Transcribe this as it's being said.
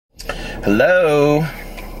Hello.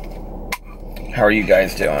 How are you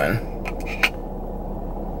guys doing?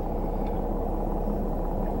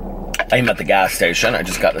 I'm at the gas station. I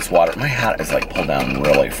just got this water. My hat is like pulled down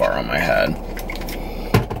really far on my head.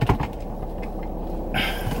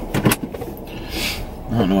 I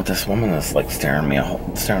don't know what this woman is like staring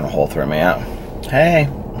a hole through me out. Hey.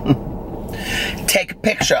 Take a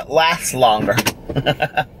picture. Lasts longer.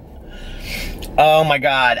 Oh my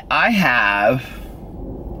God. I have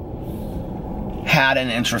had an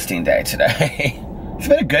interesting day today. It's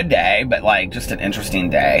been a good day, but like just an interesting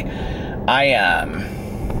day.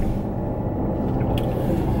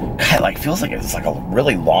 God, like feels like it's like a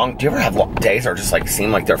really long. Do you ever have days that just like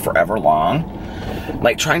seem like they're forever long?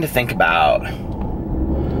 Like trying to think about.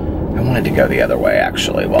 I wanted to go the other way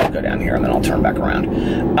actually. Well, I'll go down here and then I'll turn back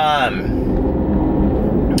around. I'm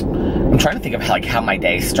trying to think of like how my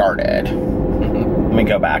day started. Let me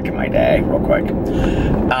go back in my day real quick.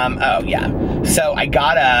 Oh yeah. So I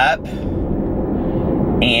got up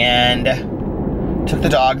and took the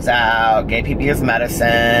dogs out, gave PP his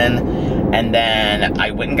medicine, and then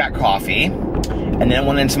I went and got coffee, and then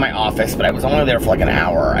went into my office, but I was only there for like an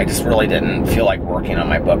hour. I just really didn't feel like working on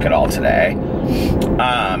my book at all today.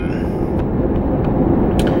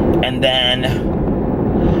 And then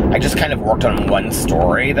I just kind of worked on one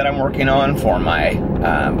story that I'm working on for my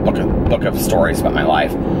book of stories about my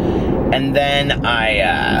life. And then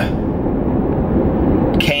I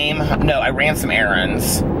ran some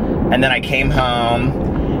errands, and then I came home,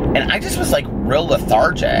 and I just was like real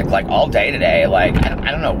lethargic, like all day today. Like,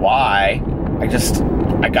 I don't know why. I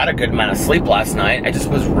got a good amount of sleep last night. I just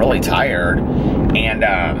was really tired. And,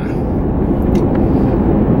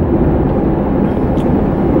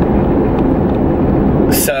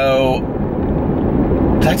 so,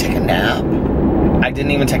 did I take a nap? I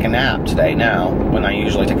didn't even take a nap today, no, when I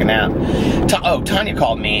usually take a nap. Tanya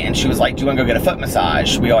called me, and she was like, do you want to go get a foot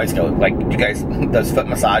massage? We always go, like, you guys, those foot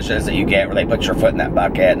massages that you get where they put your foot in that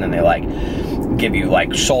bucket, and then they, like, give you,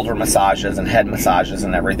 like, shoulder massages and head massages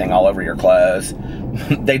and everything all over your clothes.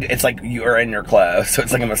 It's like you're in your clothes, so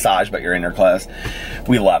it's like a massage, but you're in your clothes.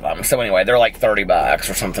 We love them. So anyway, they're like $30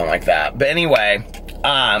 or something like that. But anyway,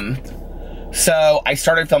 so I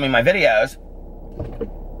started filming my videos,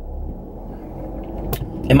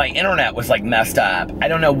 and my internet was like messed up. I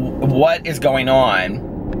don't know what is going on.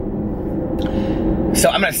 So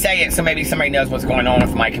I'm gonna say it so maybe somebody knows what's going on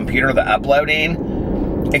with my computer, the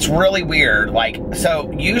uploading. It's really weird. Like, so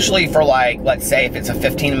usually for like, let's say if it's a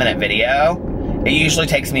 15-minute video, it usually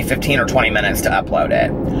takes me 15 or 20 minutes to upload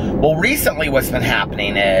it. Well, recently what's been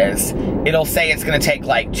happening is it'll say it's gonna take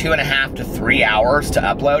like 2.5 to 3 hours to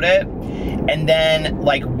upload it. And then,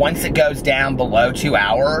 like, once it goes down below 2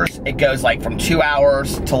 hours, it goes, like, from 2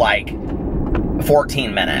 hours to, like,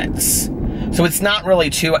 14 minutes. So it's not really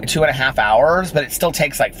 2.5 hours, but it still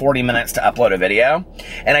takes, like, 40 minutes to upload a video.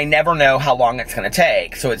 And I never know how long it's going to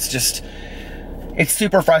take. So it's just, it's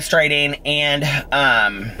super frustrating. And,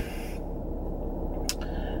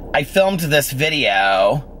 I filmed this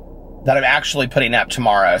video that I'm actually putting up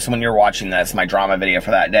tomorrow. So when you're watching this, my drama video for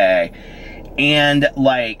that day. And,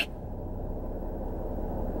 like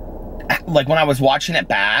when I was watching it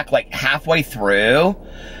back, like halfway through,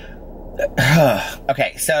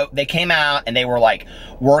 okay, so they came out and they were like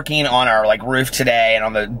working on our like roof today and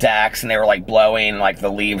on the decks, and they were like blowing like the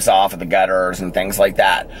leaves off of the gutters and things like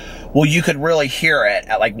that. Well, you could really hear it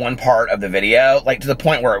at like one part of the video, like to the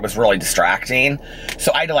point where it was really distracting.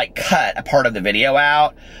 So I had to like cut a part of the video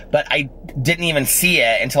out, but I didn't even see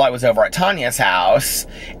it until I was over at Tanya's house.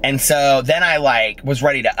 And so then I like was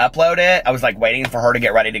ready to upload it. I was like waiting for her to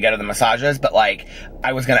get ready to go to the massages, but like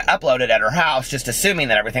I was going to upload it at her house, just assuming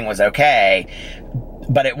that everything was okay.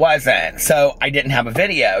 But it wasn't. So I didn't have a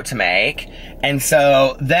video to make. And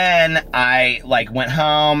so then I like went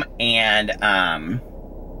home and,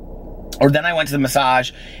 or then I went to the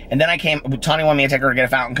massage, and then I came, Tanya wanted me to take her to get a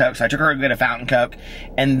fountain Coke, so I took her to get a fountain Coke,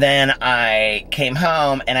 and then I came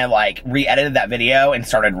home, and I, like, re-edited that video and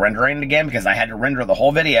started rendering it again, because I had to render the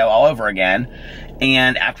whole video all over again,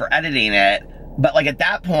 and after editing it, but, like, at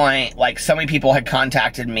that point, like, so many people had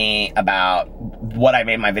contacted me about what I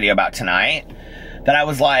made my video about tonight, that I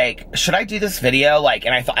was like, should I do this video? Like,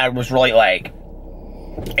 and I was really, like,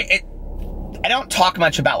 I don't talk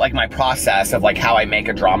much about, like, my process of, like, how I make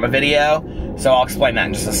a drama video, so I'll explain that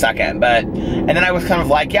in just a second, but, and then I was kind of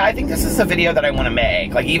like, yeah, I think this is a video that I want to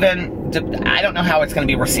make, like, even, I don't know how it's going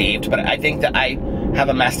to be received, but I think that I have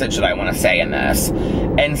a message that I want to say in this,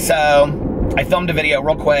 and so, I filmed a video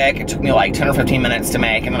real quick, it took me, like, 10 or 15 minutes to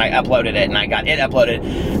make, and then I uploaded it, and I got it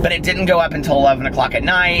uploaded, but it didn't go up until 11 o'clock at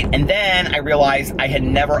night, and then I realized I had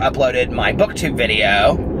never uploaded my BookTube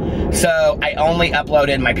video. So I only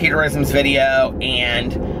uploaded my Peterisms video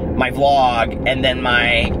and my vlog, and then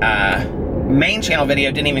my main channel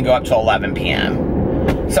video didn't even go up till 11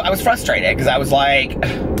 p.m. So I was frustrated because I was like,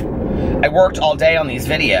 I worked all day on these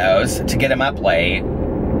videos to get them up late.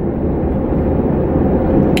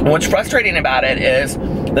 And what's frustrating about it is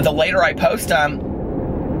that the later I post them,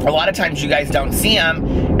 a lot of times you guys don't see them,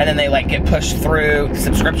 and then they like get pushed through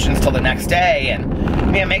subscriptions till the next day. And I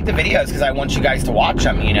mean, I make the videos because I want you guys to watch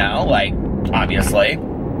them, you know, like, obviously.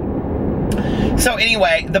 So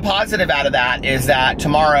anyway, the positive out of that is that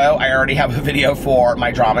tomorrow I already have a video for my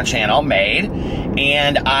drama channel made,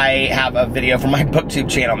 and I have a video for my booktube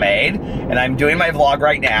channel made, and I'm doing my vlog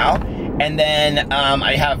right now. And then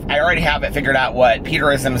I already have it figured out what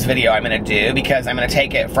Peterisms video I'm going to do, because I'm going to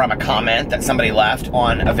take it from a comment that somebody left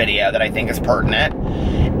on a video that I think is pertinent.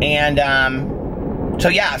 And so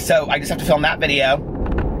yeah, so I just have to film that video,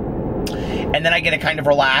 and then I get to kind of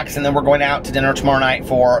relax, and then we're going out to dinner tomorrow night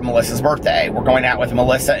for Melissa's birthday. We're going out with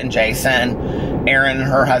Melissa and Jason, Erin,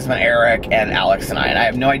 her husband Eric, and Alex and I. And I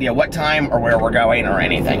have no idea what time or where we're going or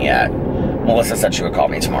anything yet. Melissa said she would call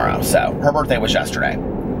me tomorrow. So her birthday was yesterday.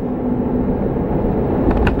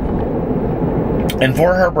 And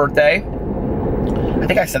for her birthday, I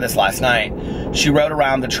think I said this last night, she rode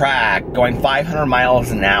around the track going 500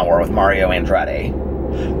 miles an hour with Mario Andretti.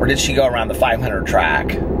 Or did she go around the 500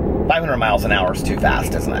 track? 500 miles an hour is too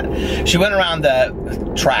fast, isn't it? She went around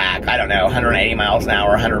the track, I don't know, 180 miles an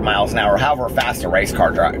hour, 100 miles an hour, however fast a race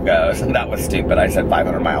car goes. That was stupid. I said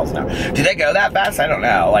 500 miles an hour. Do they go that fast? I don't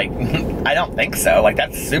know. Like, I don't think so. Like,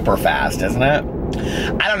 that's super fast, isn't it?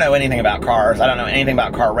 I don't know anything about cars. I don't know anything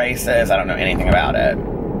about car races. I don't know anything about it.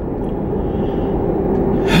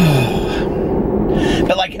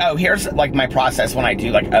 But like, oh, here's like my process when I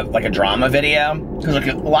do like a drama video. Because like,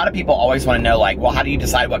 a lot of people always want to know, like, well, how do you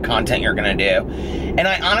decide what content you're going to do? And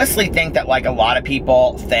I honestly think that like a lot of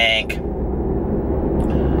people think,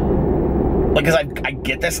 like, because I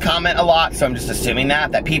get this comment a lot, so I'm just assuming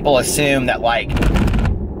that people assume that like,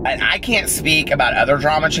 and I can't speak about other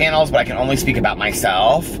drama channels, but I can only speak about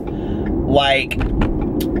myself. Like,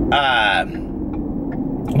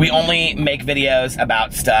 we only make videos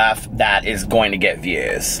about stuff that is going to get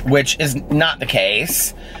views, which is not the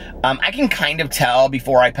case. I can kind of tell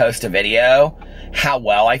before I post a video how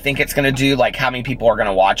well I think it's going to do, like how many people are going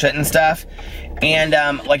to watch it and stuff. And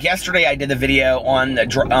like yesterday, I did the video on the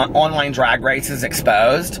online drag races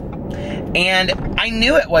exposed. And I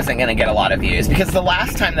knew it wasn't going to get a lot of views, because the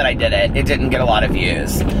last time that I did it, it didn't get a lot of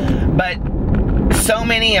views. But so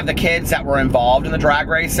many of the kids that were involved in the drag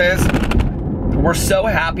races were so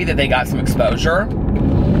happy that they got some exposure.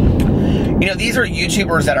 You know, these are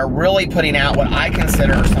YouTubers that are really putting out what I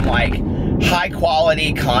consider some like high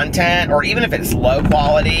quality content, or even if it's low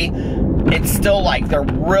quality, it's still like they're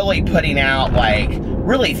really putting out like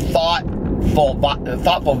really thoughtful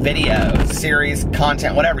videos, series,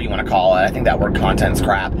 content, whatever you want to call it. I think that word content's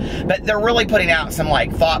crap. But they're really putting out some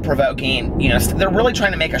like thought-provoking, you know, they're really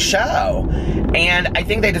trying to make a show. And I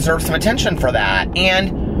think they deserve some attention for that.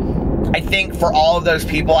 And I think for all of those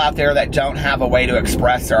people out there that don't have a way to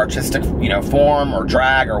express their artistic, you know, form or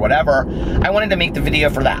drag or whatever, I wanted to make the video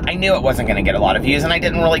for that. I knew it wasn't going to get a lot of views, and I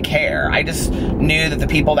didn't really care. I just knew that the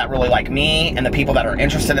people that really like me and the people that are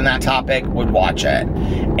interested in that topic would watch it.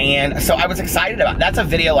 And so I was excited about it. That's a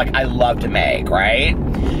video like I love to make, right?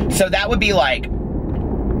 So that would be like,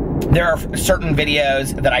 there are certain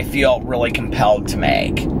videos that I feel really compelled to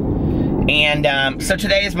make. And so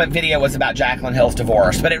today's video was about Jaclyn Hill's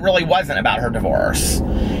divorce, but it really wasn't about her divorce.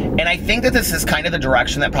 And I think that this is kind of the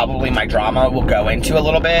direction that probably my drama will go into a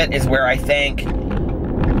little bit, is where I think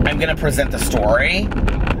I'm going to present the story,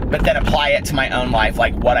 but then apply it to my own life,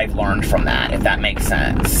 like what I've learned from that, if that makes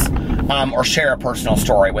sense. Or share a personal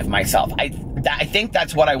story with myself. I think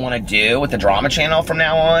that's what I want to do with the drama channel from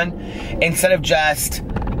now on, instead of just,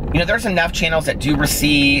 you know, there's enough channels that do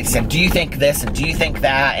receipts and do you think this and do you think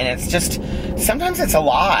that, and it's just, sometimes it's a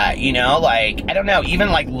lot, you know, like, I don't know,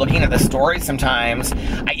 even like looking at the story sometimes,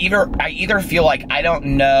 I either feel like I don't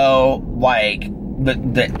know, like,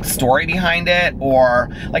 the story behind it, or,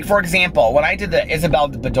 like, for example, when I did the Isabel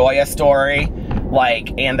Bedoya story,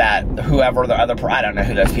 like, and that whoever the other, I don't know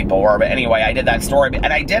who those people were, but anyway, I did that story,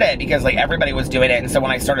 and I did it because, like, everybody was doing it, and so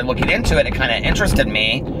when I started looking into it, it kind of interested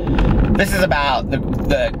me. This is about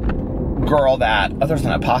the girl that, oh, there's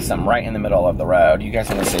an opossum right in the middle of the road. You guys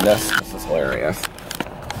want to see this? This is hilarious.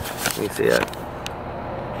 Let me see it.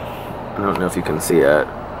 I don't know if you can see it.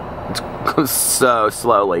 It's so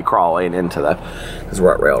slowly crawling into the, because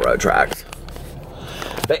we're at railroad tracks.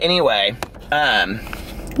 But anyway,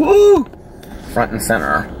 woo! Front and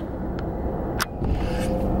center.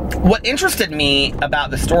 what interested me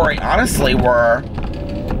about the story, honestly, and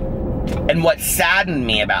what saddened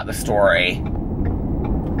me about the story,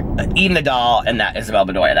 Eden the doll and that Isabel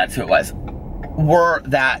Bedoya, that's who it was, were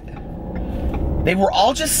that they were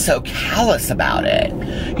all just so callous about it.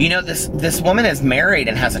 You know, this woman is married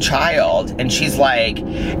and has a child, and she's like,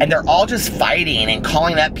 and they're all just fighting and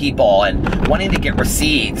calling up people and wanting to get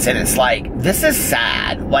receipts, and it's like, this is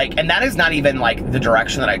sad. Like, and that is not even like the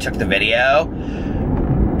direction that I took the video,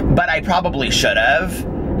 but I probably should have,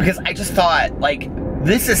 because I just thought, like,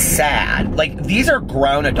 this is sad. Like, these are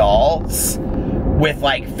grown adults with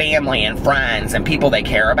like family and friends and people they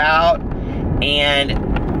care about, and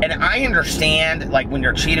I understand, like, when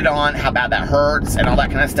you're cheated on, how bad that hurts and all that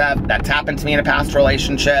kind of stuff. That's happened to me in a past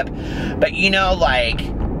relationship. But, you know, like,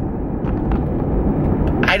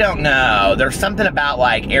 I don't know. There's something about,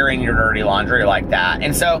 like, airing your dirty laundry like that.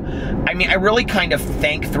 And so, I mean, I really kind of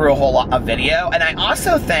think through a whole lot of video. And I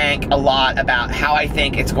also think a lot about how I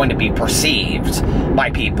think it's going to be perceived by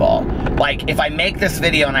people. Like, if I make this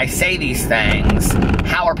video and I say these things,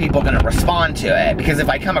 how are people going to respond to it? Because if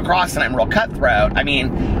I come across and I'm real cutthroat, I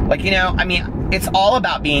mean, like, you know, I mean, it's all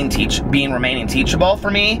about remaining teachable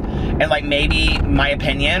for me. And, like, maybe my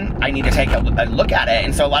opinion, I need to take a look at it.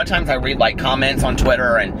 And so a lot of times I read, like, comments on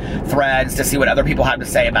Twitter and threads to see what other people have to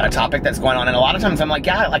say about a topic that's going on. And a lot of times I'm like,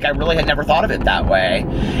 yeah, like, I really had never thought of it that way.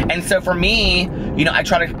 And so for me, you know, I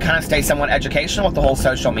try to kind of stay somewhat educational with the whole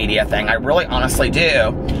social media thing. I really honestly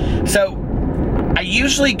do. So I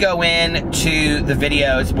usually go into the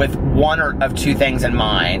videos with one of two things in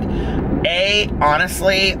mind. A,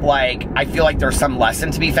 honestly, like, I feel like there's some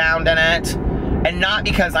lesson to be found in it. And not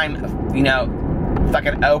because I'm, you know,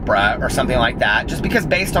 fucking Oprah or something like that. Just because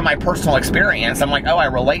based on my personal experience, I'm like, oh, I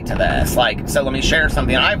relate to this. Like, so let me share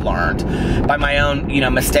something I've learned by my own, you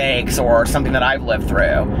know, mistakes or something that I've lived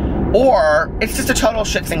through. Or it's just a total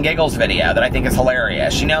shits and giggles video that I think is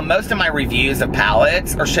hilarious. You know, most of my reviews of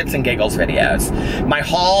palettes are shits and giggles videos. My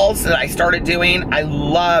hauls that I started doing, I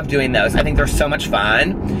love doing those. I think they're so much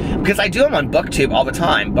fun because I do them on BookTube all the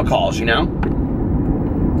time, book hauls, you know?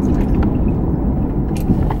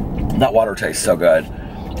 That water tastes so good.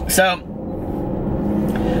 So,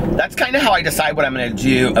 that's kind of how I decide what I'm going to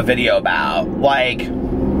do a video about. Like,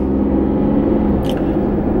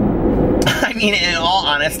 I mean, in all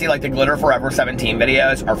honesty, like, the Glitter Forever 17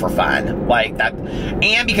 videos are for fun. Like, that,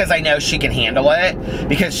 and because I know she can handle it,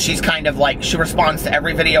 because she's kind of like, she responds to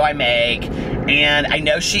every video I make, and I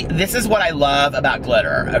know this is what I love about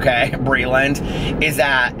Glitter, okay, Breland, is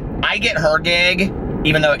that I get her gig,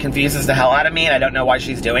 even though it confuses the hell out of me, and I don't know why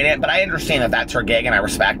she's doing it, but I understand that that's her gig, and I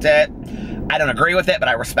respect it. I don't agree with it, but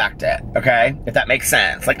I respect it, okay? If that makes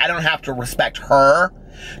sense. Like, I don't have to respect her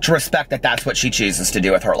to respect that that's what she chooses to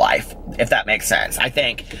do with her life, if that makes sense. I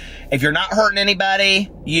think if you're not hurting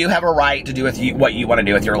anybody, you have a right to do with what you want to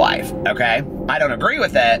do with your life, okay? I don't agree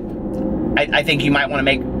with it. I think you might want to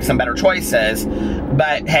make some better choices,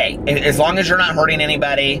 but hey, as long as you're not hurting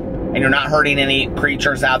anybody, and you're not hurting any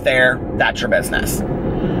creatures out there, that's your business.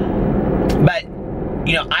 But,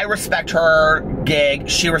 you know, I respect her gig,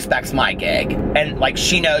 she respects my gig, and, like,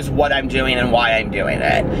 she knows what I'm doing and why I'm doing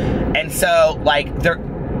it. And so, like,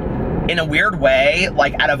 in a weird way,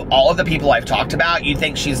 like, out of all of the people I've talked about, you'd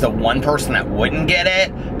think she's the one person that wouldn't get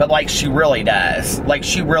it, but, like, she really does. Like,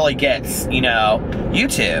 she really gets, you know,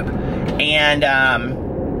 YouTube. And,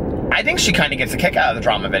 I think she kind of gets a kick out of the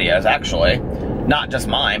drama videos, actually. Not just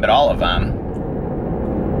mine, but all of them.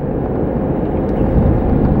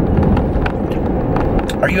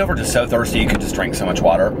 Are you ever just so thirsty you could just drink so much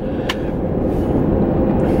water?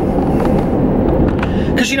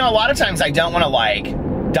 Because, you know, a lot of times I don't want to,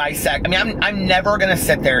 like, dissect. I mean, I'm never going to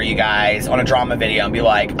sit there, you guys, on a drama video and be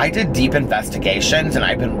like, I did deep investigations and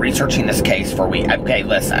I've been researching this case for weeks. Okay,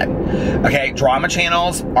 listen. Okay, drama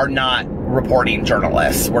channels are not reporting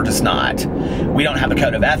journalists. We're just not. We don't have a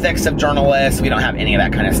code of ethics of journalists. We don't have any of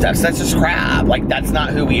that kind of stuff. So that's just crap. Like, that's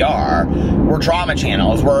not who we are. We're drama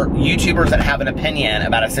channels. We're YouTubers that have an opinion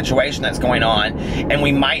about a situation that's going on, and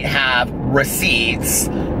we might have receipts,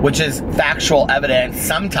 which is factual evidence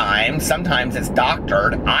sometimes. Sometimes it's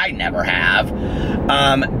doctored. I never have.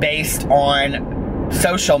 Based on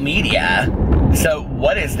social media. So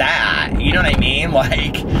what is that? You know what I mean?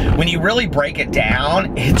 Like, when you really break it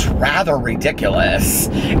down, it's rather ridiculous.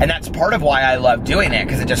 And that's part of why I love doing it,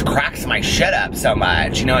 because it just cracks my shit up so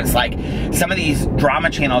much. You know, it's like, some of these drama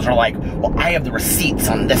channels are like, well, I have the receipts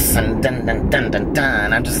on this and dun dun dun dun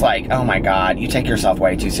dun. I'm just like, oh my God, you take yourself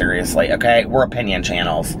way too seriously, okay? We're opinion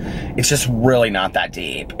channels. It's just really not that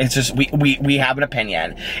deep. It's just, we have an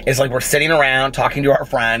opinion. It's like we're sitting around talking to our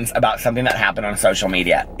friends about something that happened on social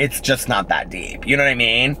media. It's just not that deep. You know what what I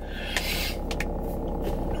mean?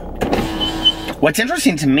 What's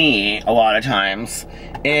interesting to me a lot of times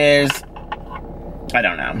is, I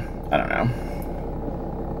don't know.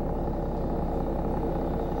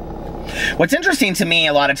 What's interesting to me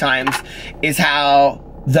a lot of times is how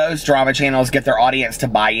those drama channels get their audience to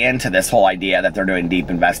buy into this whole idea that they're doing deep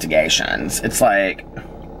investigations. It's like,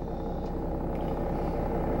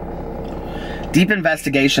 deep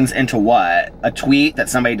investigations into what? A tweet that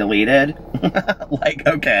somebody deleted? Like,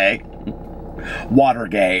 okay.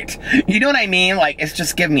 Watergate. You know what I mean? Like, it's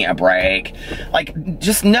just, give me a break. Like,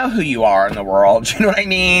 just know who you are in the world. You know what I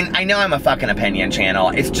mean? I know I'm a fucking opinion channel.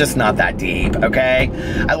 It's just not that deep, okay?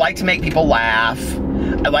 I like to make people laugh.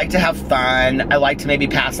 I like to have fun. I like to maybe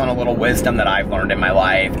pass on a little wisdom that I've learned in my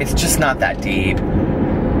life. It's just not that deep.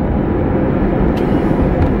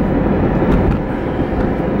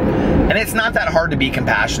 And it's not that hard to be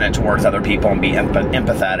compassionate towards other people and be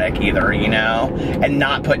empathetic either, you know? And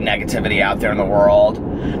not put negativity out there in the world.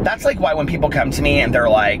 That's like why when people come to me and they're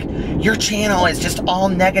like, your channel is just all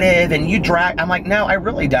negative and you drag... I'm like, no, I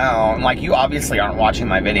really don't. Like, you obviously aren't watching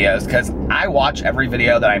my videos, because I watch every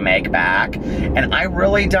video that I make back, and I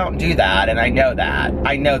really don't do that, and I know that.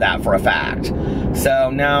 I know that for a fact. So,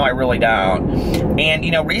 no, I really don't. And,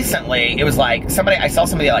 you know, recently, it was like, I saw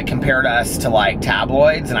somebody that, like, compared us to, like,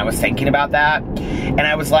 tabloids, and I was thinking about that. And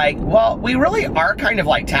I was like, well, we really are kind of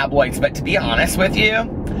like tabloids, but to be honest with you,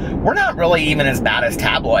 we're not really even as bad as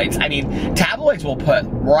tabloids. I mean, tabloids will put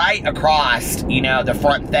right across, you know, the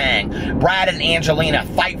front thing, Brad and Angelina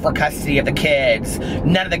fight for custody of the kids.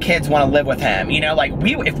 None of the kids want to live with him. You know, like,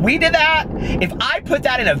 if we did that, if I put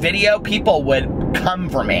that in a video, people would come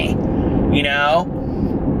for me. You know?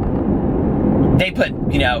 They put,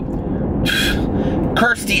 you know,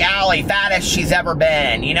 Kirstie Alley, fattest she's ever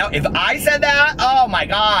been. You know, if I said that, oh my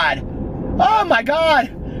God. Oh my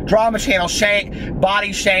God. Drama channel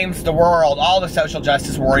body shames the world. All the social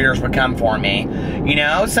justice warriors would come for me. You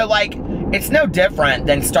know? So, like, it's no different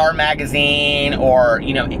than Star Magazine or,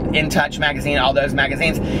 you know, In Touch Magazine, all those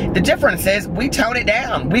magazines. The difference is we tone it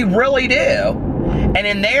down. We really do. And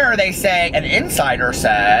in there they say, an insider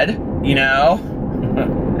said, you know,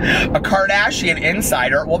 a Kardashian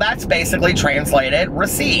insider. Well, that's basically translated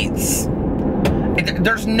receipts.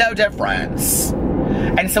 There's no difference.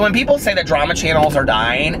 And so when people say that drama channels are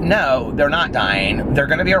dying, no, they're not dying. They're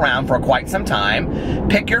going to be around for quite some time.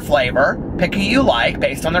 Pick your flavor. Pick who you like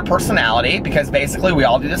based on their personality, because basically we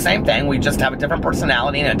all do the same thing. We just have a different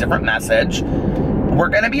personality and a different message. We're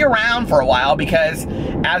going to be around for a while, because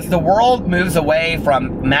as the world moves away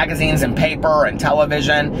from magazines and paper and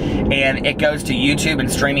television, and it goes to YouTube and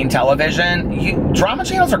streaming television, drama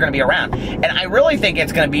channels are going to be around. And I really think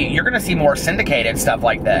it's going to be, you're going to see more syndicated stuff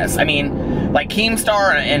like this. I mean, like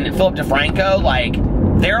Keemstar and Philip DeFranco, like,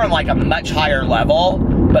 they're on like a much higher level,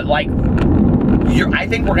 but like, I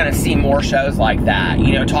think we're going to see more shows like that,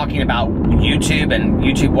 you know, talking about YouTube and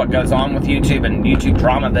YouTube, what goes on with YouTube and YouTube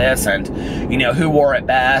drama this, and, you know, who wore it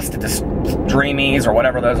best at the Dreamies or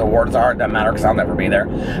whatever those awards are. It doesn't matter because I'll never be there.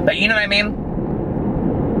 But you know what I mean?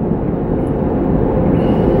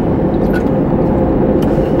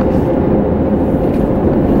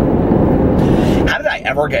 How did I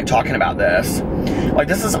ever get talking about this? Like,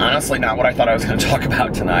 this is honestly not what I thought I was going to talk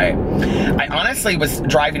about tonight. I honestly was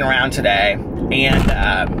driving around today, and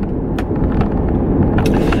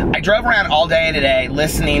I drove around all day today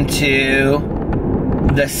listening to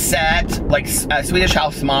the set, like Swedish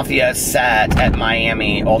House Mafia set at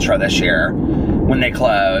Miami Ultra this year when they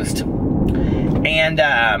closed. And,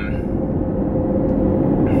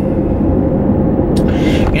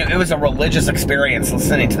 you know, it was a religious experience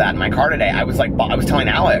listening to that in my car today. I was like, I was telling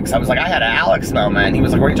Alex, I was like, I had an Alex moment. And he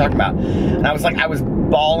was like, what are you talking about? And I was like, I was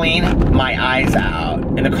bawling my eyes out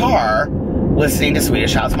in the car listening to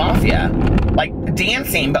Swedish House Mafia. Like,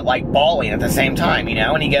 dancing, but like bawling at the same time, you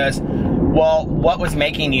know? And he goes, well, what was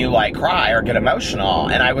making you like cry or get emotional?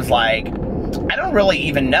 And I was like, I don't really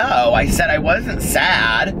even know. I said I wasn't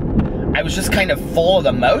sad. I was just kind of full of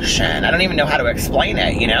emotion. I don't even know how to explain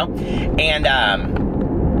it, you know? And,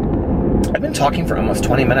 I've been talking for almost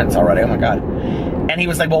 20 minutes already. Oh my God. And he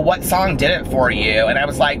was like, well, what song did it for you? And I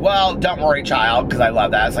was like, well, Don't Worry Child, because I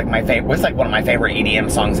love that. It's like my favorite, it's like one of my favorite EDM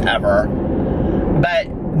songs ever. But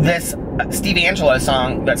this Steve Angelo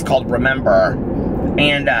song that's called Remember,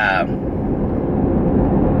 and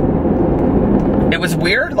it was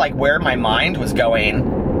weird, like, where my mind was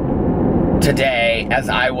going today as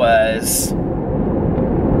I was,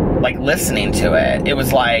 like, listening to it. It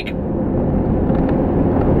was like,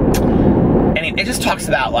 and it just talks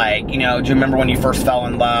about, like, you know, do you remember when you first fell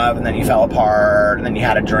in love and then you fell apart and then you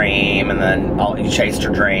had a dream and then you chased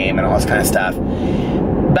your dream and all this kind of stuff.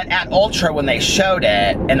 But at Ultra, when they showed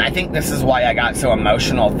it, and I think this is why I got so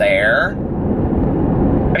emotional there.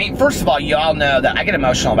 I mean, first of all, you all know that I get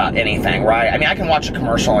emotional about anything, right? I mean, I can watch a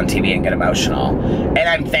commercial on TV and get emotional. And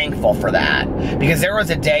I'm thankful for that. Because there was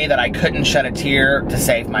a day that I couldn't shed a tear to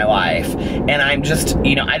save my life. And I'm just,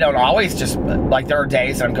 you know, I don't always just, like, there are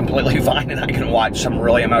days that I'm completely fine and I can watch some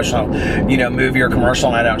really emotional, you know, movie or commercial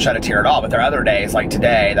and I don't shed a tear at all. But there are other days, like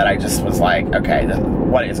today, that I just was like, okay,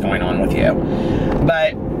 what is going on with you?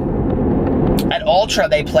 But at Ultra,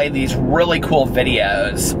 they played these really cool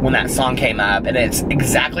videos when that song came up, and it's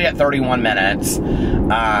exactly at 31 minutes.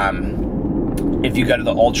 If you go to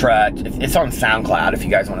the Ultra, it's on SoundCloud if you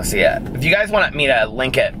guys want to see it. If you guys want me to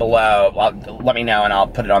link it below, let me know and I'll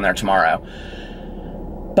put it on there tomorrow.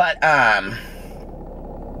 But,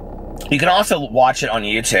 you can also watch it on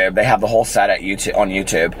YouTube. They have the whole set on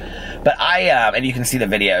YouTube. But and you can see the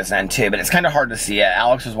videos then too, but it's kind of hard to see it.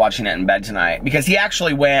 Alex was watching it in bed tonight because he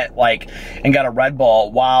actually went, like, and got a Red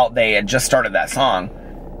Bull while they had just started that song.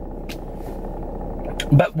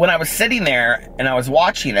 But when I was sitting there and I was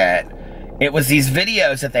watching it, it was these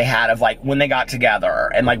videos that they had of, like, when they got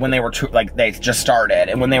together and, like, when they were, like, they just started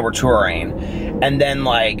and when they were touring. And then,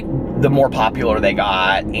 like, the more popular they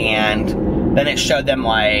got, and then it showed them,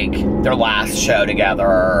 like, their last show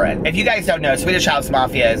together. And if you guys don't know, Swedish House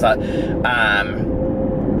Mafia is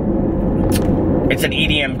it's an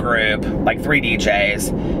EDM group, like 3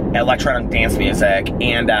 DJs, electronic dance music,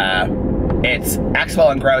 and it's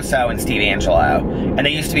Axwell and Grosso and Steve Angelo. And they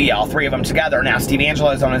used to be all 3 of them together. Now Steve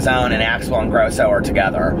Angelo's on his own and Axwell and Grosso are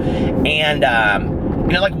together. And,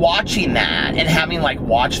 you know, like, watching that and having, like,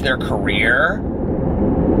 watched their career,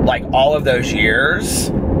 like, all of those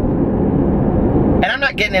years. And I'm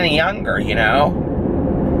not getting any younger, you know?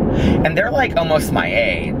 And they're, like, almost my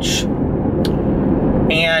age.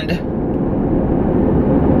 And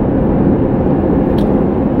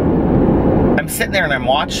I'm sitting there and I'm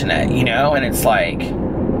watching it, you know? And it's like,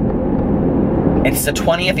 it's the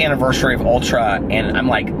 20th anniversary of Ultra, and I'm,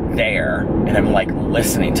 like, there. And I'm, like,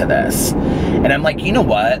 listening to this. And I'm like, you know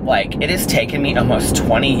what? Like, it has taken me almost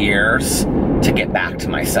 20 years to get back to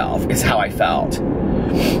myself, is how I felt.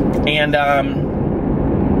 And,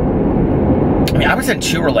 I mean, I was in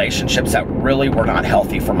 2 relationships that really were not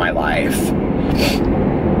healthy for my life.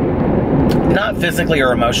 Not physically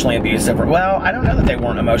or emotionally abusive. Well, I don't know that they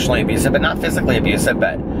weren't emotionally abusive, but not physically abusive,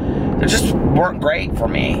 but they just weren't great for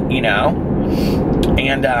me, you know?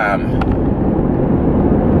 And,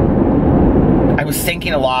 I was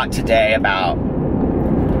thinking a lot today about,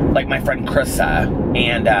 like, my friend Krissa,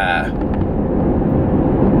 and,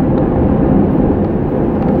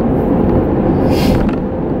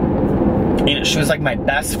 you know, she was, like, my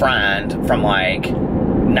best friend from, like,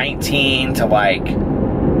 19 to, like,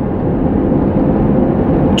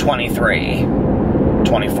 23,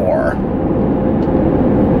 24,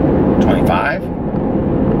 25?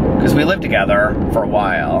 Because we lived together for a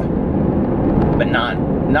while, but not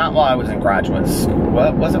while I was in graduate school.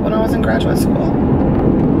 What was it when I was in graduate school?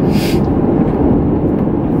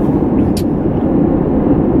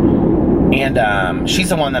 And she's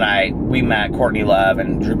the one that we met Courtney Love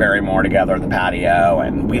and Drew Barrymore together at the patio,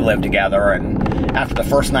 and we lived together. And after the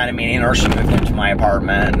first night of meeting her, she moved into my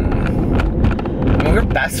apartment. And, I mean, we were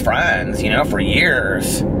best friends, you know, for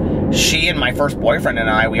years. She and my first boyfriend and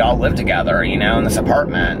I, we all lived together, you know, in this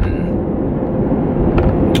apartment. And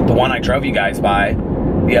the one I drove you guys by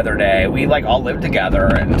the other day, we, like, all lived together,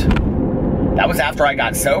 and that was after I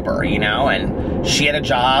got sober, you know, and she had a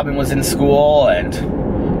job and was in school, and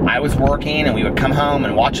I was working, and we would come home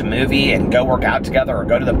and watch a movie and go work out together, or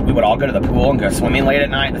we would all go to the pool and go swimming late at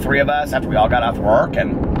night, the 3 of us, after we all got off work,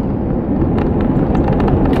 and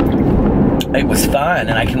it was fun.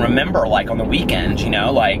 And I can remember, like, on the weekends, you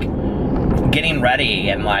know, like, getting ready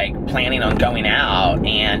and, like, planning on going out,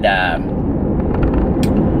 and,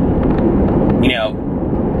 you know,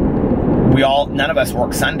 none of us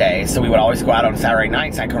worked Sundays, so we would always go out on Saturday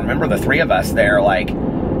nights. I can remember the 3 of us there, like,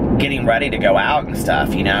 getting ready to go out and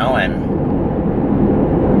stuff, you know, and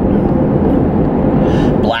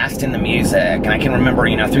blasting the music. And I can remember,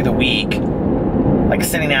 you know, through the week, like,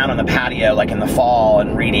 sitting out on the patio, like, in the fall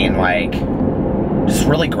and reading, like, just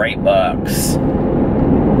really great books,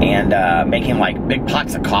 and making, like, big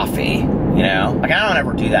pots of coffee, you know. Like, I don't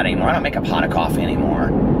ever do that anymore. I don't make a pot of coffee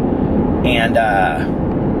anymore. And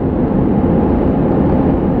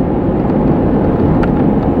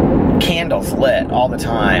candles lit all the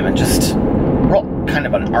time, and just real kind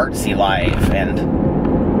of an artsy life. And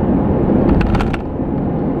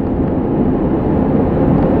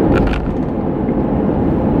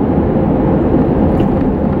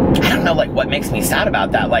sad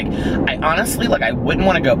about that. Like, I honestly, like, I wouldn't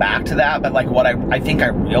want to go back to that, but like what I think I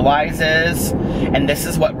realize is, and this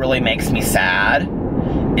is what really makes me sad,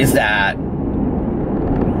 is that,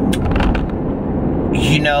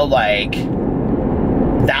 you know, like,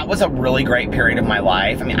 that was a really great period of my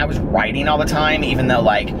life. I mean, I was writing all the time, even though,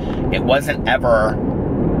 like, it wasn't ever,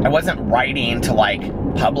 I wasn't writing to, like,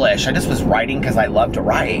 publish. I just was writing because I love to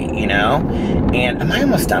write, you know? And am I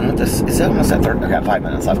almost done with this? Is it almost at 30? I got 5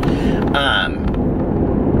 minutes left.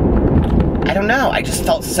 I don't know. I just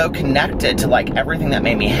felt so connected to, like, everything that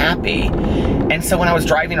made me happy. And so when I was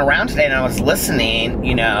driving around today and I was listening,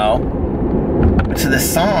 you know, to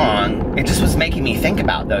this song, it just was making me think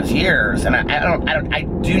about those years. And I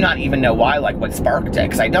do not even know why, like, what sparked it,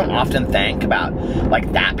 because I don't often think about,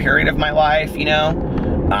 like, that period of my life, you know?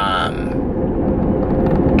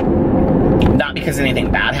 Not because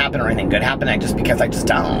anything bad happened or anything good happened, because I just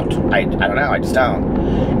don't. I don't know, I just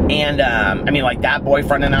don't. And, I mean, like, that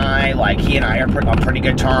boyfriend and I, like, he and I are on pretty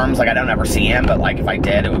good terms. Like, I don't ever see him, but, like, if I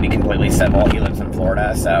did, it would be completely civil. He lives in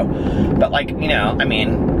Florida, so. But, like, you know, I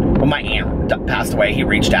mean, when my aunt passed away, he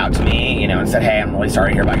reached out to me, you know, and said, hey, I'm really sorry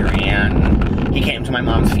to hear about your aunt. And he came to my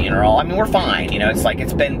mom's funeral. I mean, we're fine, you know. It's like,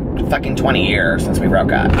 it's been fucking 20 years since we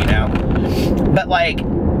broke up, you know. But, like,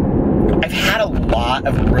 I've had a lot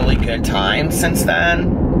of really good times since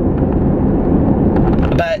then.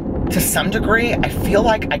 But to some degree, I feel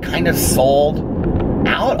like I kind of sold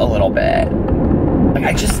out a little bit. Like,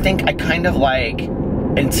 I just think I kind of, like,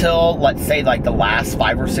 until, let's say, like, the last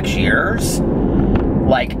 5 or 6 years,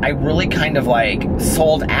 like, I really kind of, like,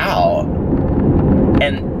 sold out.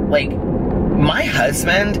 And, like, my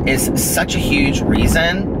husband is such a huge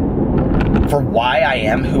reason for why I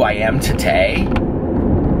am who I am today.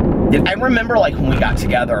 I remember, like, when we got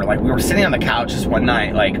together, like, we were sitting on the couch just one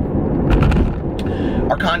night, like,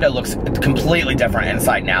 our condo looks completely different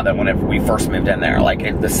inside now than whenever we first moved in there.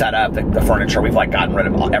 Like, the setup, the furniture, we've, like, gotten rid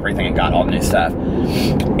of everything and got all new stuff.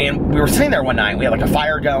 And we were sitting there one night, we had, like, a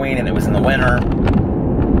fire going, and it was in the winter.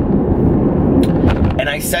 And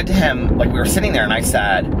I said to him, like, we were sitting there, and I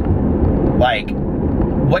said, like,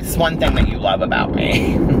 what's one thing that you love about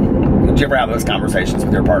me? Did you ever have those conversations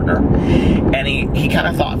with your partner? And he kind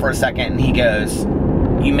of thought for a second, and he goes,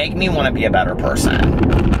 you make me want to be a better person.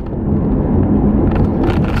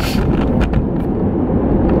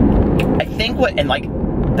 I think and like,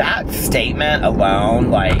 that statement alone,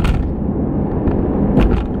 like,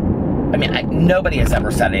 I mean, nobody has ever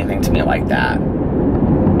said anything to me like that.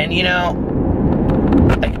 And, you know,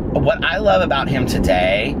 like, what I love about him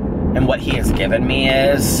today and what he has given me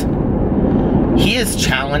is, he has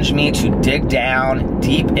challenged me to dig down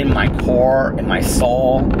deep in my core, in my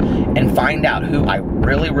soul, and find out who I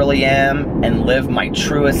really, really am and live my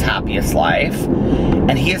truest, happiest life.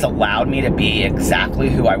 And he has allowed me to be exactly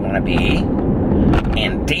who I want to be,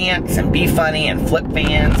 and dance and be funny and flip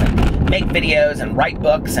fans and make videos and write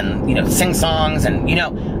books and, you know, sing songs, and, you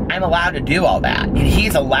know, I'm allowed to do all that. And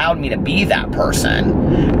he's allowed me to be that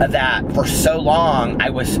person that for so long I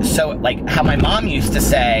was so, like, how my mom used to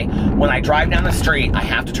say, when I drive down the street, I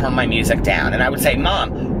have to turn my music down. And I would say,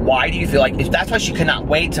 Mom, why do you feel like, that's why she could not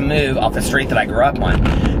wait to move off the street that I grew up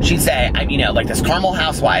on. She'd say, I'm, you know, like this caramel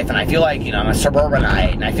housewife, and I feel like, you know, I'm a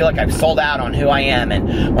suburbanite, and I feel like I've sold out on who I am,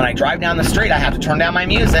 and when I drive down the street, I have to turn down my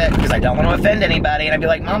music because I don't want to offend anybody. And I'd be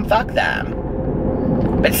like, Mom, fuck them.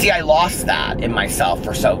 But see, I lost that in myself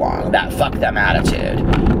for so long, that fuck them attitude,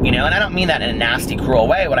 you know, and I don't mean that in a nasty, cruel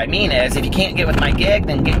way. What I mean is, if you can't get with my gig,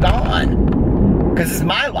 then get gone, because it's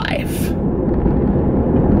my life.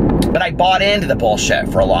 But I bought into the bullshit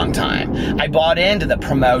for a long time. I bought into the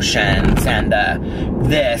promotions and the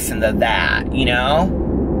this and the that, you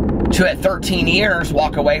know, to at 13 years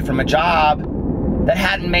walk away from a job that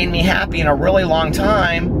hadn't made me happy in a really long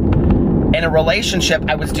time. In a relationship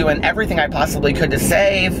I was doing everything I possibly could to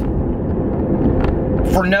save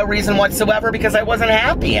for no reason whatsoever, because I wasn't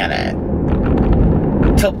happy in it.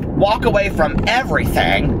 To walk away from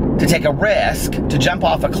everything, to take a risk, to jump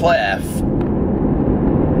off a cliff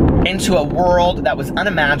into a world that was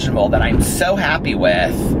unimaginable, that I'm so happy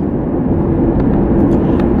with,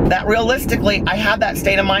 that realistically I had that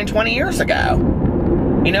state of mind 20 years ago.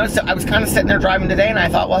 You know, so I was kind of sitting there driving today, and I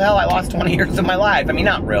thought, well, hell, I lost 20 years of my life. I mean,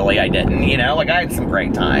 not really, I didn't, you know? Like, I had some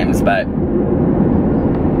great times, but...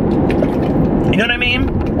 You know what I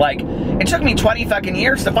mean? Like, it took me 20 fucking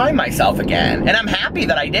years to find myself again. And I'm happy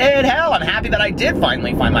that I did. Hell, I'm happy that I did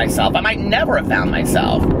finally find myself. I might never have found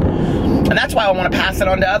myself. And that's why I want to pass it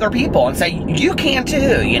on to other people and say, you can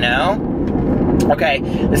too, you know? Okay,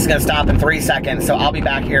 this is going to stop in 3 seconds, so I'll be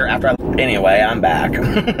back here after I... Anyway, I'm back.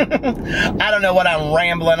 I don't know what I'm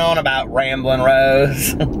rambling on about, Ramblin'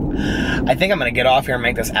 Rose. I think I'm going to get off here and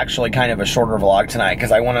make this actually kind of a shorter vlog tonight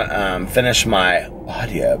because I want to finish my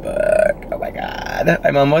audiobook. Oh my God.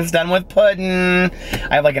 I'm almost done with Puddin'.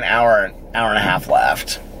 I have like an hour and a half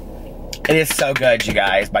left. It is so good, you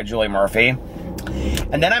guys, by Julie Murphy.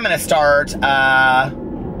 And then I'm going to start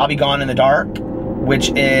I'll Be Gone in the Dark,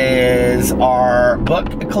 which is our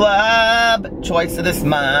book club choice of this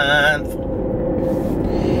month.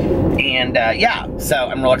 And yeah, so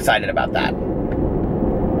I'm real excited about that.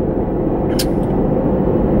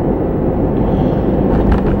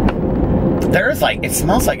 There's like, it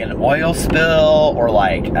smells like an oil spill or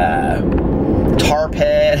like tar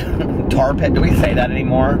pit. Tar pit, do we say that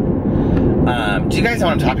anymore? Do you guys know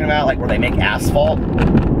what I'm talking about? Like where they make asphalt?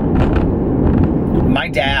 My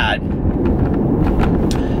dad,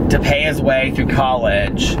 to pay his way through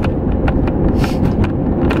college,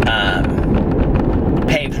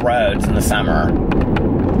 paved roads in the summer.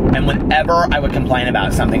 And whenever I would complain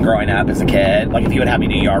about something growing up as a kid, like if he would have me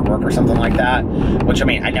do yard work or something like that, which I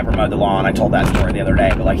mean, I never mowed the lawn, I told that story the other day,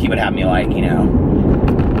 but like he would have me like, you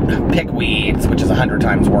know, pick weeds, which is 100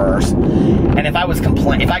 times worse. And if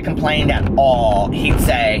I complained at all, he'd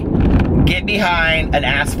say, get behind an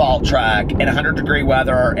asphalt truck in 100-degree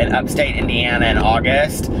weather in upstate Indiana in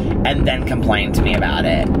August, and then complain to me about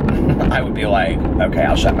it. I would be like, okay,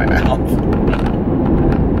 I'll shut my mouth.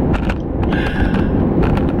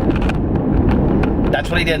 That's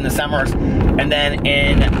what he did in the summers. And then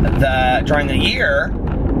during the year,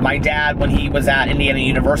 my dad, when he was at Indiana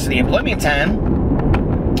University in Bloomington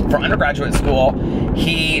for undergraduate school,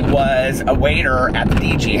 he was a waiter at the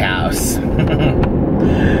DG house.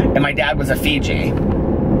 And my dad was a Fiji.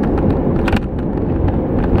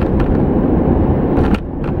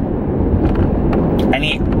 And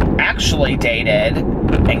he actually dated,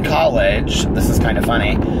 in college, this is kind of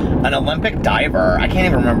funny, an Olympic diver. I can't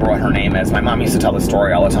even remember what her name is. My mom used to tell the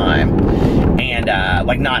story all the time. And,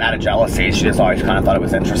 like, not out of jealousy. She just always kind of thought it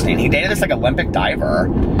was interesting. He dated this, like, Olympic diver.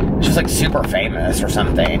 She was, like, super famous or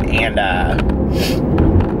something. And, I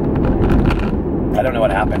don't know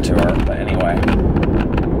what happened to her, but anyway.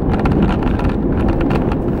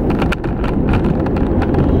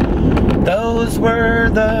 Those were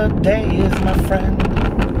the days, my friend.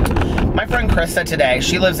 My friend Krista today,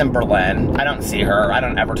 she lives in Berlin. I don't see her. I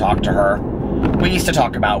don't ever talk to her. We used to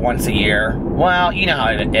talk about once a year. Well, you know how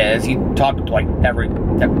it is. You talk like every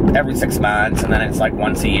 6 months, and then it's like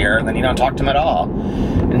once a year, and then you don't talk to them at all.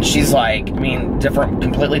 And she's like, I mean,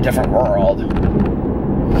 completely different world.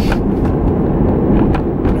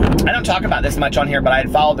 I don't talk about this much on here, but I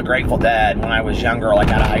had followed the Grateful Dead when I was younger, like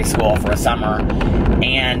out of high school for a summer.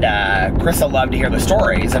 And Krista loved to hear the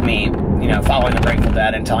stories of me, you know, following the Grateful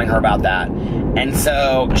Dead and telling her about that. And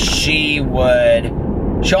so she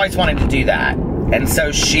always wanted to do that. And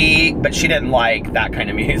so but she didn't like that kind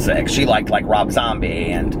of music. She liked like Rob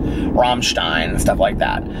Zombie and Rammstein and stuff like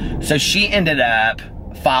that. So she ended up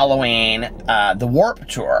following the Warped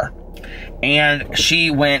Tour. And she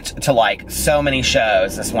went to like so many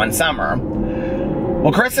shows this one summer.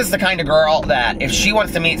 Well, Chris is the kind of girl that if she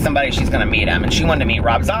wants to meet somebody, she's going to meet him. And she wanted to meet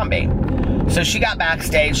Rob Zombie. So she got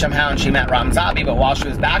backstage somehow and she met Rob Zombie. But while she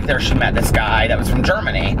was back there, she met this guy that was from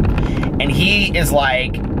Germany. And he is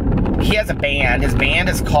like, he has a band. His band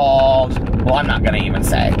is called, well, I'm not going to even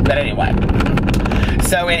say. But anyway.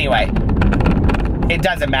 So anyway, it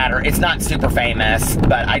doesn't matter. It's not super famous,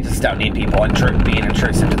 but I just don't need people being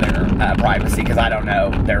intrusive to their privacy because I don't know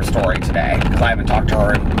their story today because I haven't talked to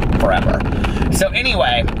her in forever. So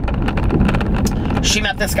anyway, she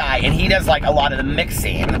met this guy and he does like a lot of the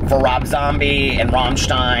mixing for Rob Zombie and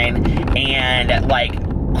Rammstein, and like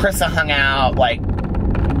Krista hung out like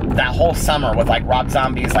that whole summer with like Rob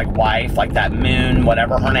Zombie's like wife, like that Moon,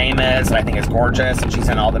 whatever her name is, and I think is gorgeous, and she's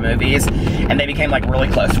in all the movies, and they became like really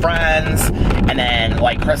close friends. And then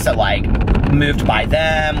like Krista like moved by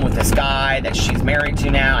them with this guy that she's married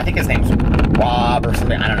to now. I think his name's Rob or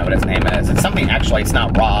something. I don't know what his name is. It's something, actually it's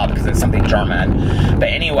not Rob because it's something German, but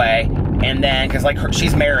anyway. And then because like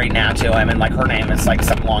she's married now to him, and like her name is like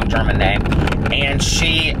some long German name, and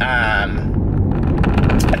she and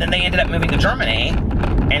then they ended up moving to Germany.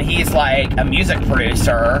 And he's like a music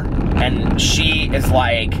producer, and she is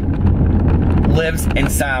like, lives in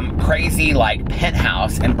some crazy like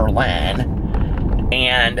penthouse in Berlin.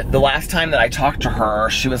 And the last time that I talked to her,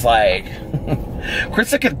 she was like,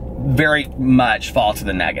 Krista could very much fall to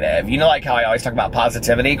the negative. You know, like how I always talk about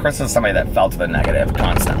positivity? Krista's somebody that fell to the negative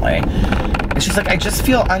constantly. And she's like, I just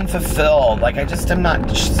feel unfulfilled. Like, I just am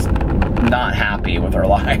not happy with her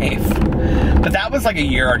life. But that was like a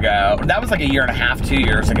year ago. That was like a year and a half, 2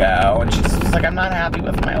 years ago. And she's like, I'm not happy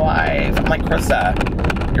with my life. I'm like, Krista,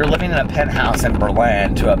 you're living in a penthouse in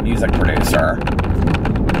Berlin to a music producer.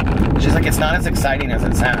 She's like, it's not as exciting as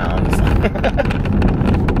it sounds.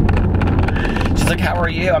 She's like, how are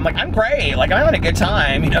you? I'm like, I'm great. Like, I'm having a good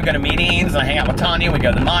time. You know, go to meetings and I hang out with Tanya. We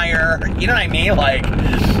go to the Meyer. You know what I mean? Like,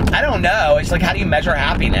 I don't know. It's like, how do you measure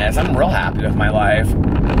happiness? I'm real happy with my life.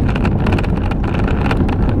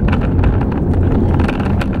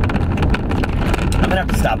 I'm gonna have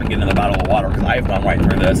to stop and get another bottle of water because I've gone right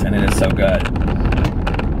through this and it is so good.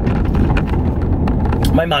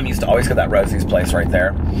 My mom used to always go to that Rosie's place right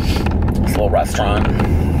there. This little restaurant.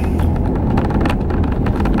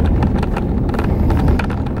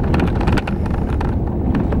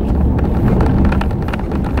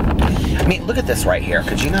 I mean, look at this right here.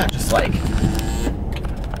 Could you not just like...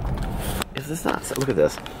 Is this not... Look at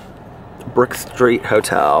this. Brick Street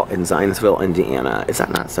Hotel in Zionsville, Indiana. Is that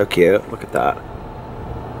not so cute? Look at that.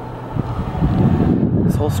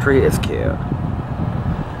 This whole street is cute.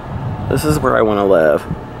 This is where I want to live.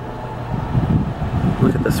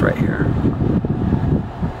 Look at this right here.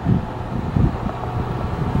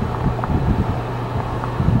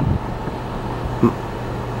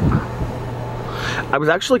 I was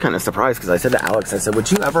actually kind of surprised because I said to Alex, I said,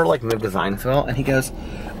 would you ever like move to Zionsville? And he goes,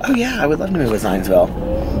 oh yeah, I would love to move to Zionsville.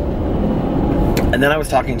 And then I was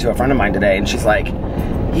talking to a friend of mine today and she's like,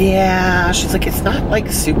 yeah, she's like, it's not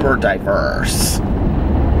like super diverse.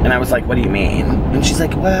 And I was like, what do you mean? And she's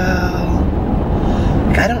like, well,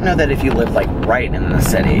 like, I don't know that if you live like right in the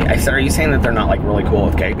city. I said, are you saying that they're not like really cool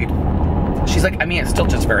with gay people? She's like, I mean, it's still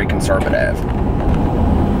just very conservative.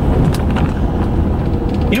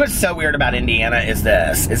 You know what's so weird about Indiana is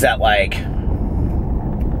this, is that like,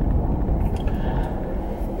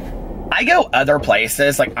 I go other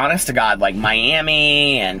places, like honest to God, like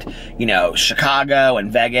Miami and, you know, Chicago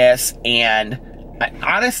and Vegas, and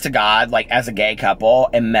honest to God, like as a gay couple,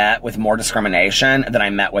 am met with more discrimination than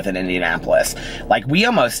I met with in Indianapolis. Like we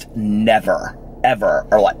almost never, ever,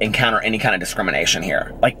 or like encounter any kind of discrimination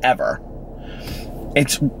here, like ever.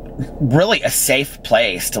 It's really a safe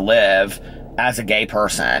place to live as a gay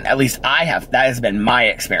person. At least I have, that has been my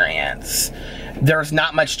experience. There's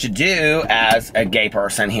not much to do as a gay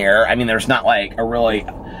person here. I mean, there's not like a really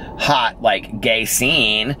hot like gay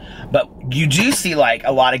scene, but you do see like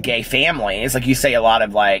a lot of gay families. Like you see a lot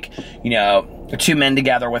of like, you know, two men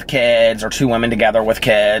together with kids or two women together with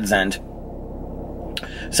kids. And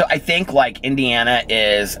so I think like Indiana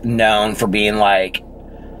is known for being like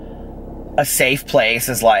a safe place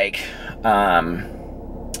as like,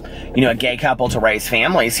 you know, a gay couple to raise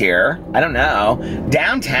families here. I don't know.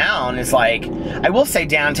 Downtown is like, I will say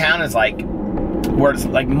downtown is like, where it's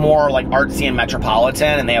like more like artsy and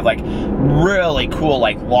metropolitan, and they have like really cool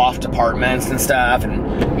like loft apartments and stuff,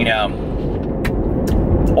 and you know,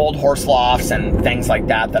 old horse lofts and things like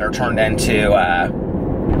that that are turned into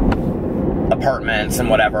apartments and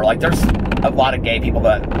whatever. Like there's a lot of gay people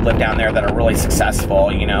that live down there that are really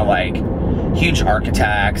successful, you know, like huge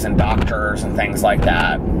architects and doctors and things like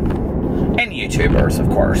that. And YouTubers, of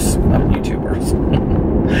course. YouTubers.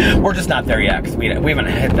 We're just not there yet because we haven't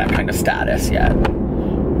hit that kind of status yet.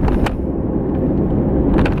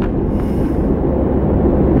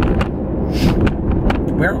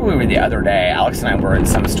 Where were we the other day? Alex and I were in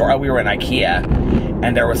some store. Oh, we were in IKEA,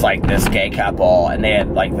 and there was like this gay couple, and they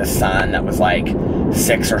had like this son that was like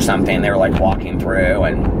 6 or something. They were like walking through,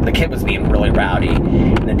 and the kid was being really rowdy,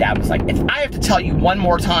 and the dad was like, if I have to tell you one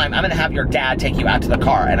more time, I'm gonna have your dad take you out to the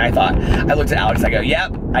car. And I thought, I looked at Alex, I go,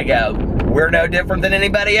 yep. I go, we're no different than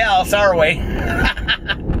anybody else, are we?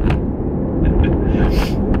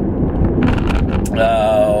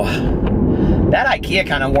 Oh, that IKEA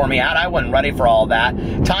kind of wore me out. I wasn't ready for all that.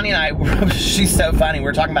 Tanya and I, she's so funny, we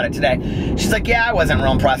were talking about it today. She's like, yeah, I wasn't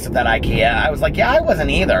real impressed with that IKEA. I was like, yeah, I wasn't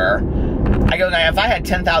either. I go, now if I had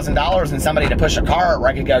 $10,000 and somebody to push a cart where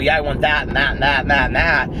I could go, yeah, I want that and that and that and that and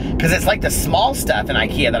that. Because it's like the small stuff in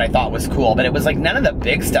IKEA that I thought was cool, but it was like none of the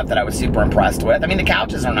big stuff that I was super impressed with. I mean, the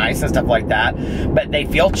couches are nice and stuff like that, but they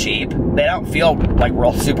feel cheap. They don't feel like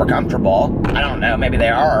real super comfortable. I don't know, maybe they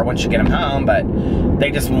are once you get them home, but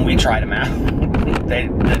they just, when we tried them out, they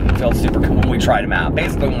didn't feel super cool when we tried them out.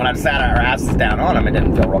 Basically, when I sat our asses down on them, it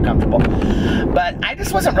didn't feel real comfortable. But I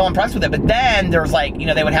just wasn't real impressed with it. But then there was like, you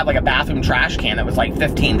know, they would have like a bathroom trash can that was like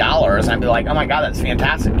 $15, and I'd be like, oh my God, that's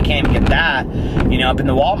fantastic. You can't even get that, you know, up in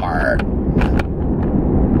the Walmart.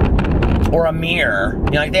 Or a mirror.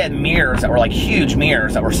 You know, like they had mirrors that were like huge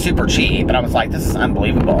mirrors that were super cheap, and I was like, this is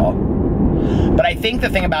unbelievable. But I think the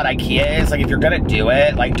thing about IKEA is, like, if you're gonna do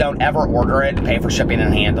it, like, don't ever order it and pay for shipping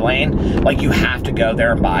and handling. Like, you have to go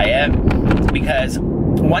there and buy it. Because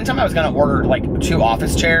one time I was gonna order, like, 2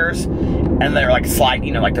 office chairs, and they're like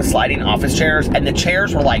like the sliding office chairs, and the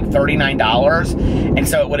chairs were like $39, and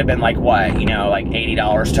so it would have been like what, like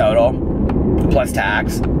 $80 total plus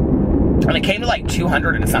tax, and it came to like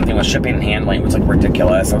 200 and something with shipping and handling. It was like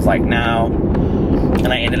ridiculous. I was like, no. And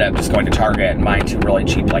I ended up just going to Target and buying 2 really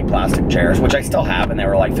cheap like plastic chairs, which I still have, and they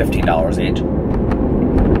were like $15 each.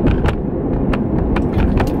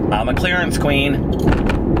 I'm a clearance queen.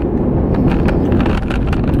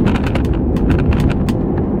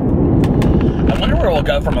 I wonder where we'll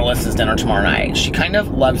go for Melissa's dinner tomorrow night. She kind of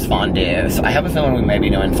loves fondue, so I have a feeling we may be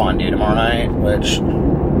doing fondue tomorrow night, which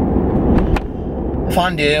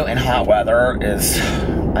fondue in hot weather is,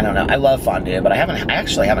 I don't know. I love fondue, but I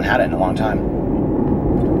actually haven't had it in a long time.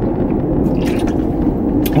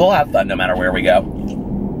 We'll have fun no matter where we go.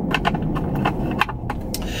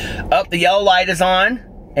 Oh, the yellow light is on,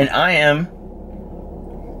 and I am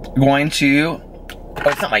going to, oh,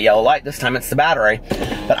 it's not my yellow light this time, it's the battery.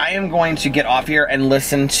 But I am going to get off here and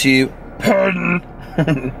listen to Puddin'.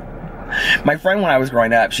 My friend, when I was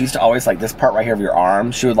growing up, she used to always, like, this part right here of your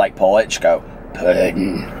arm, she would, like, pull it, she'd go,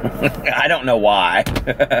 Puddin'. I don't know why.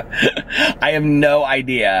 I have no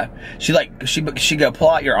idea. She'd go, pull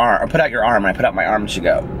out your arm, or put out your arm, and I put out my arm, and she'd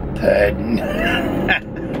go, Puddin'.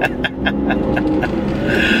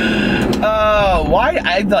 Oh, why?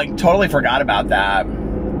 I, like, totally forgot about that.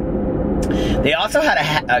 They also had a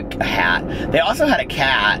hat. They also had a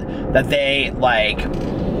cat that they, like,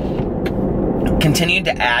 continued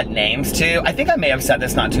to add names to. I think I may have said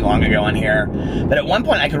this not too long ago on here, but at one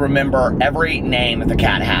point I could remember every name that the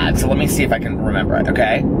cat had. So let me see if I can remember it,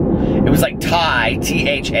 okay? It was like Ty,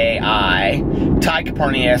 T-H-A-I, Ty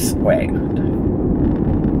Copernicus, wait.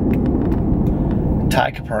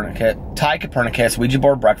 Ty Copernicus, Ouija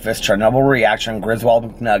board breakfast, Chernobyl reaction, Griswold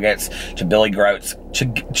McNuggets,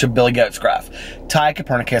 Chabilly Goat's Gruff. Ty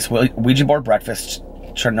Copernicus, Ouija board breakfast,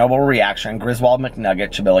 Chernobyl reaction, Griswold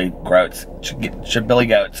McNugget, Chabilly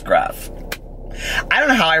Goat's Gruff. I don't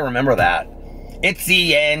know how I remember that. It's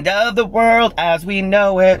the end of the world as we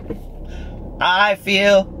know it. I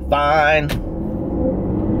feel fine.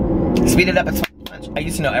 Speed it up. I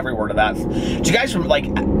used to know every word of that. Do you guys like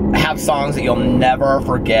have songs that you'll never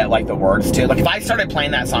forget like the words to? Like if I started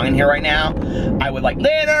playing that song in here right now, I would like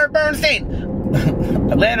Leonard Bernstein.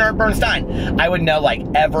 Leonard Bernstein. I would know like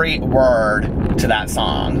every word to that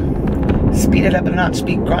song. Speed it up and not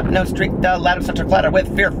speak, grunt, no streak, the ladder, such a clatter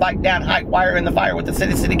with fear, fight down, high wire in the fire with the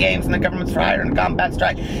city games and the government's fire and combat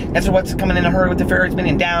strike. Answer what's coming in a hurry with the fairies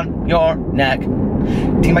spinning down your neck.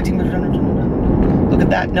 Team by team, look at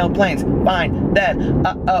that, no planes, fine, then,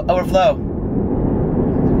 overflow.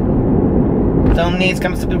 Some needs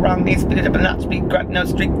comes to be wrong needs, speed it up and not speak, grunt, no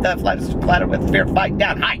streak, the ladder, such a clatter with fear, fight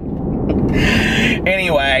down, high.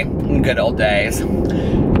 Anyway, good old days.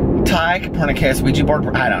 Ty Copernicus, Ouija board,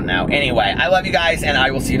 I don't know. Anyway, I love you guys, and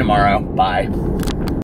I will see you tomorrow. Bye.